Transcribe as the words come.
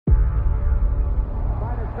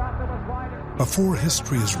Before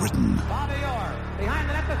history is written,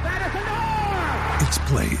 it's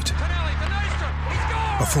played.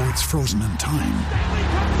 Before it's frozen in time,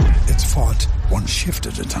 it's fought one shift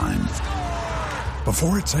at a time.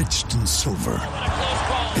 Before it's etched in silver,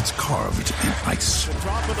 it's carved in ice.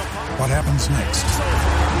 What happens next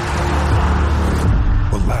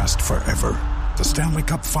will last forever. The Stanley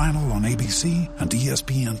Cup Final on ABC and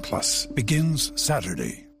ESPN Plus begins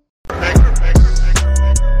Saturday.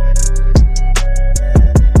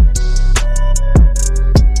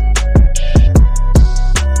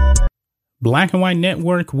 Black and White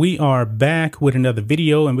Network, we are back with another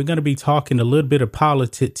video, and we're going to be talking a little bit of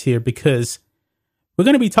politics here because we're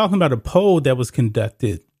going to be talking about a poll that was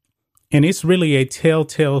conducted, and it's really a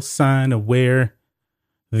telltale sign of where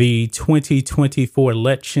the 2024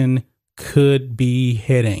 election could be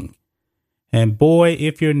heading. And boy,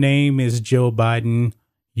 if your name is Joe Biden,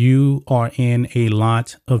 you are in a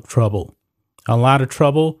lot of trouble. A lot of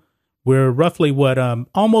trouble. We're roughly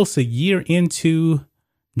almost a year into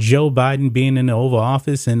Joe Biden being in the Oval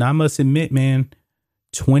Office. And I must admit, man,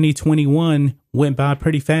 2021 went by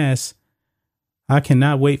pretty fast. I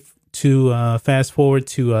cannot wait to fast forward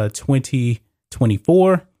to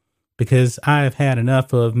 2024 because I have had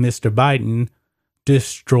enough of Mr. Biden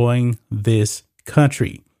destroying this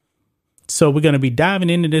country. So we're going to be diving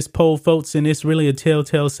into this poll, folks, and it's really a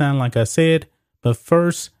telltale sign, like I said. But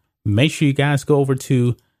first, make sure you guys go over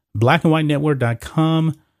to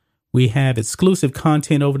blackandwhitenetwork.com. We have exclusive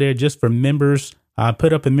content over there just for members. I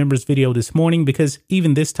put up a members video this morning because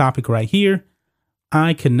even this topic right here,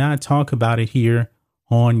 I cannot talk about it here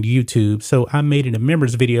on YouTube. So I made it a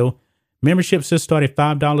members video. Memberships just start at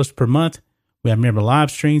 $5 per month. We have member live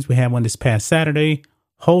streams. We had one this past Saturday.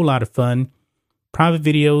 Whole lot of fun. Private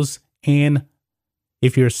videos. And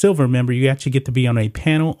if you're a silver member, you actually get to be on a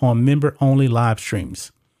panel on member-only live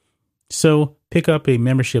streams. So pick up a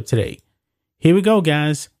membership today. Here we go,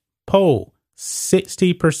 guys. Poll.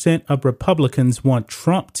 60% of Republicans want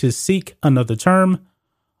Trump to seek another term.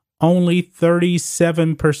 Only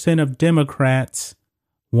 37% of Democrats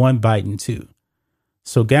want Biden to.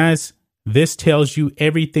 So, guys, this tells you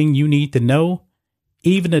everything you need to know.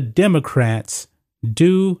 Even the Democrats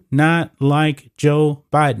do not like Joe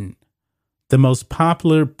Biden, the most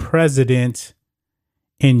popular president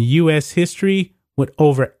in U.S. history with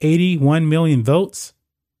over 81 million votes.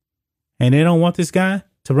 And they don't want this guy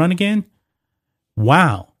to run again?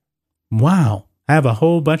 Wow. I have a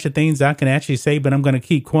whole bunch of things I can actually say, but I'm going to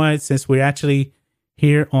keep quiet since we're actually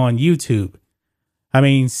here on YouTube. I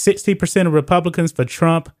mean, 60% of Republicans for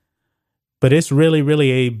Trump, but it's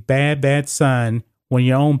really a bad sign when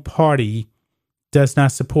your own party does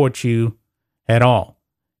not support you at all.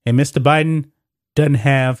 And Mr. Biden doesn't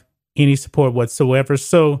have any support whatsoever.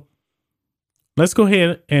 So let's go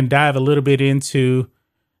ahead and dive a little bit into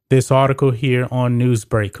this article here on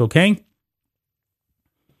Newsbreak, okay?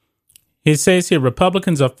 It says here,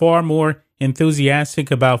 Republicans are far more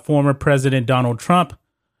enthusiastic about former President Donald Trump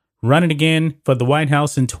running again for the White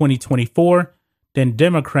House in 2024 than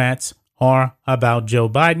Democrats are about Joe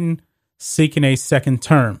Biden seeking a second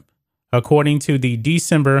term, according to the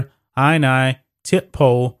December INI Tip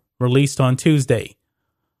poll released on Tuesday.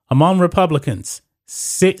 Among Republicans,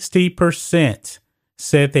 60%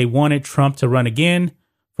 said they wanted Trump to run again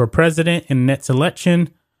for president in the next election,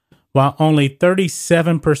 while only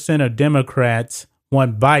 37% of Democrats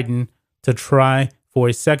want Biden to try for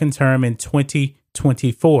a second term in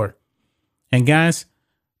 2024. And guys,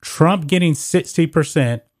 Trump getting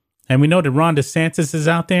 60%, and we know that Ron DeSantis is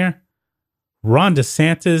out there. Ron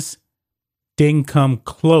DeSantis didn't come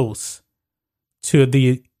close to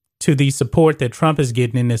the support that Trump is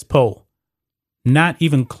getting in this poll. Not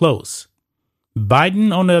even close.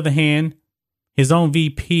 Biden, on the other hand, his own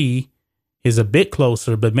VP is a bit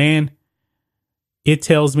closer, but man, it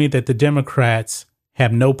tells me that the Democrats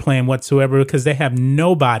have no plan whatsoever because they have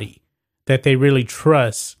nobody that they really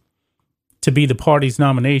trust to be the party's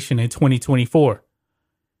nomination in 2024.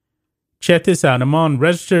 Check this out. Among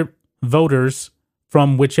registered voters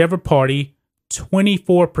from whichever party,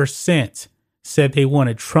 24% said they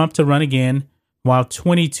wanted Trump to run again, while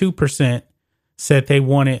 22% said they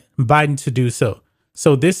wanted Biden to do so.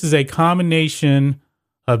 So this is a combination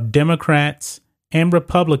of Democrats and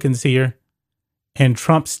Republicans here, and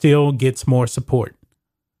Trump still gets more support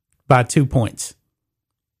by 2 points.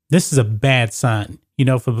 This is a bad sign,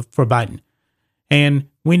 for Biden. And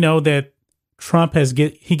we know that Trump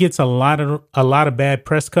gets a lot of bad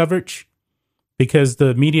press coverage because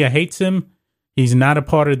the media hates him. He's not a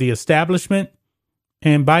part of the establishment.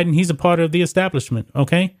 And Biden, he's a part of the establishment.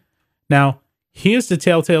 Okay. Now, here's the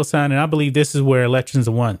telltale sign, and I believe this is where elections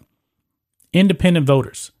are won. Independent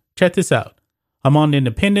voters. Check this out. Among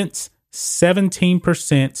independents,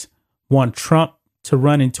 17% want Trump to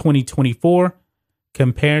run in 2024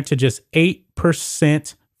 compared to just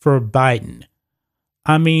 8% for Biden.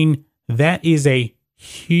 I mean, that is a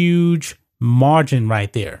huge margin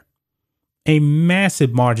right there. A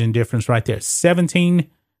massive margin difference right there. 17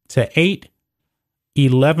 to 8,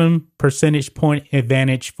 11 percentage point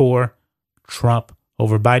advantage for Trump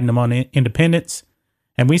over Biden among independents.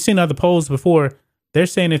 And we've seen other polls before. They're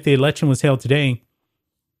saying if the election was held today,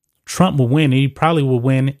 Trump will win. He probably will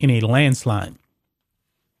win in a landslide.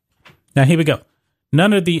 Now, here we go.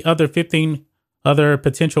 None of the other 15 other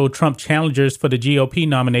potential Trump challengers for the GOP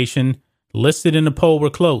nomination listed in the poll were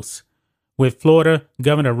close, with Florida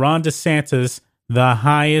Governor Ron DeSantis the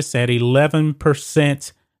highest at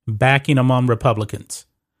 11% backing among Republicans.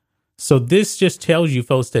 So this just tells you,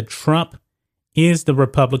 folks, that Trump is the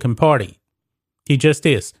Republican Party. He just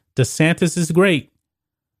is. DeSantis is great,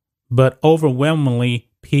 but overwhelmingly,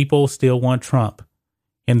 people still want Trump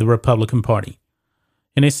in the Republican Party.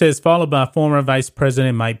 And it says, followed by former Vice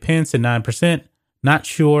President Mike Pence at 9%, not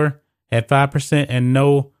sure at 5%, and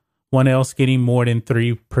no one else getting more than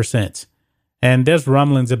 3%. And there's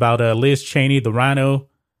rumblings about Liz Cheney, the rhino,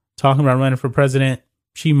 talking about running for president.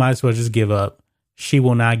 She might as well just give up. She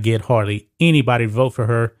will not get hardly anybody to vote for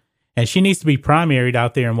her. And she needs to be primaried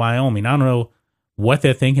out there in Wyoming. I don't know what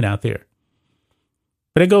they're thinking out there.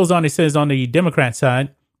 But it goes on. It says on the Democrat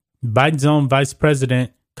side, Biden's own Vice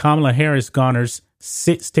President Kamala Harris garners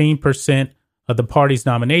 16% of the party's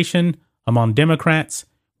nomination among Democrats,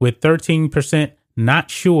 with 13%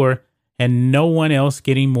 not sure and no one else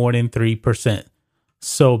getting more than 3%.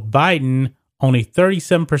 So Biden, only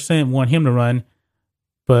 37% want him to run,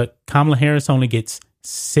 but Kamala Harris only gets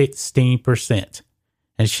 16%.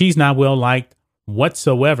 And she's not well liked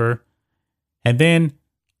whatsoever. And then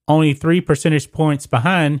only 3 percentage points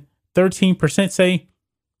behind, 13% say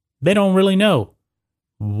they don't really know.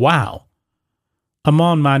 Wow.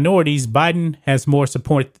 Among minorities, Biden has more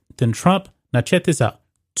support than Trump. Now check this out.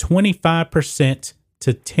 25%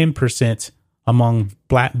 to 10% among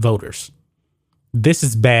black voters. This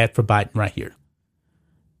is bad for Biden right here.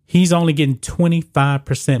 He's only getting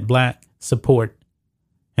 25% black support,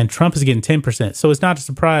 and Trump is getting 10%. So it's not a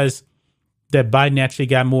surprise that Biden actually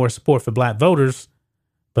got more support for black voters,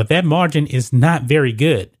 but that margin is not very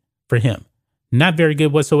good for him. Not very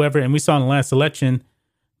good whatsoever. And we saw in the last election,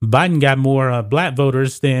 Biden got more black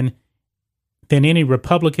voters than any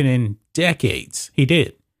Republican in decades. He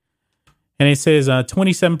did. And it says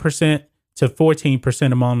 27% to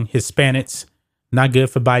 14% among Hispanics. Not good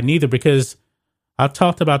for Biden either, because I've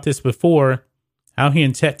talked about this before. Out here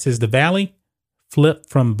in Texas, the Valley flipped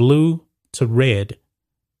from blue to red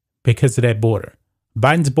because of that border.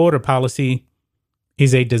 Biden's border policy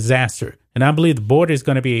is a disaster. And I believe the border is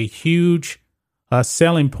going to be a huge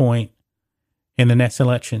selling point in the next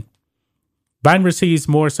election. Biden receives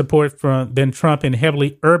more support than Trump in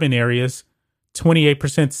heavily urban areas, 28%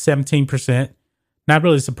 to 17%. Not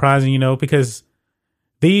really surprising, because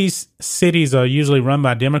these cities are usually run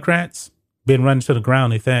by Democrats, been run to the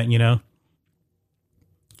ground, if that.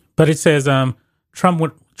 But it says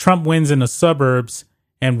Trump wins in the suburbs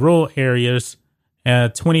and rural areas,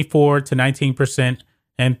 24 to 19%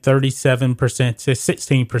 and 37% to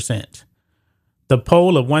 16%. The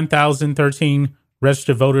poll of 1,013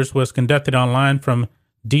 registered voters was conducted online from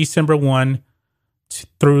December 1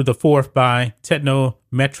 through the 4th by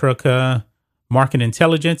Technometrica Market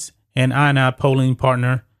Intelligence and INI polling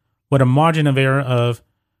partner, with a margin of error of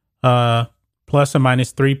plus or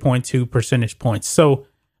minus 3.2 percentage points. So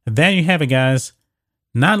there you have it, guys.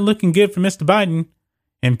 Not looking good for Mr. Biden.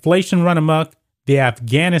 Inflation run amok. The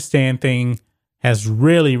Afghanistan thing has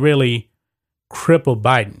really, really crippled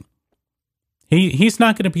Biden. He's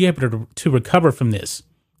not going to be able to recover from this,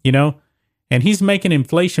 and he's making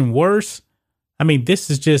inflation worse. I mean, this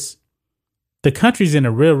is just, the country's in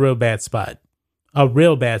a real, real bad spot, And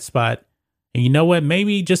you know what?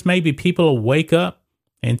 Maybe, just maybe, people will wake up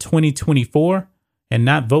in 2024 and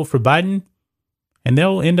not vote for Biden, and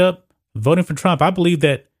they'll end up voting for Trump. I believe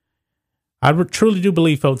that, I truly do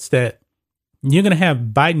believe, folks, that you're going to have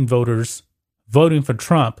Biden voters voting for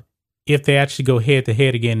Trump if they actually go head to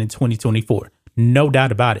head again in 2024. No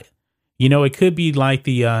doubt about it. It could be like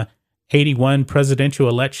the 81 presidential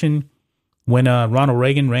election when Ronald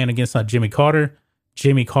Reagan ran against Jimmy Carter.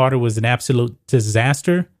 Jimmy Carter was an absolute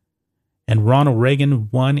disaster, and Ronald Reagan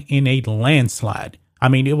won in a landslide. I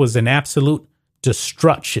mean, it was an absolute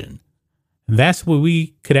destruction. That's what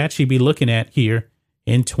we could actually be looking at here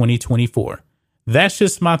in 2024. That's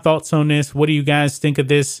just my thoughts on this. What do you guys think of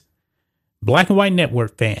this? Black and White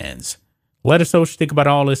Network fans, Let us know what you think about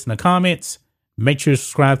all this in the comments. Make sure to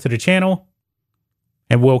subscribe to the channel,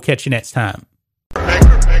 and we'll catch you next time.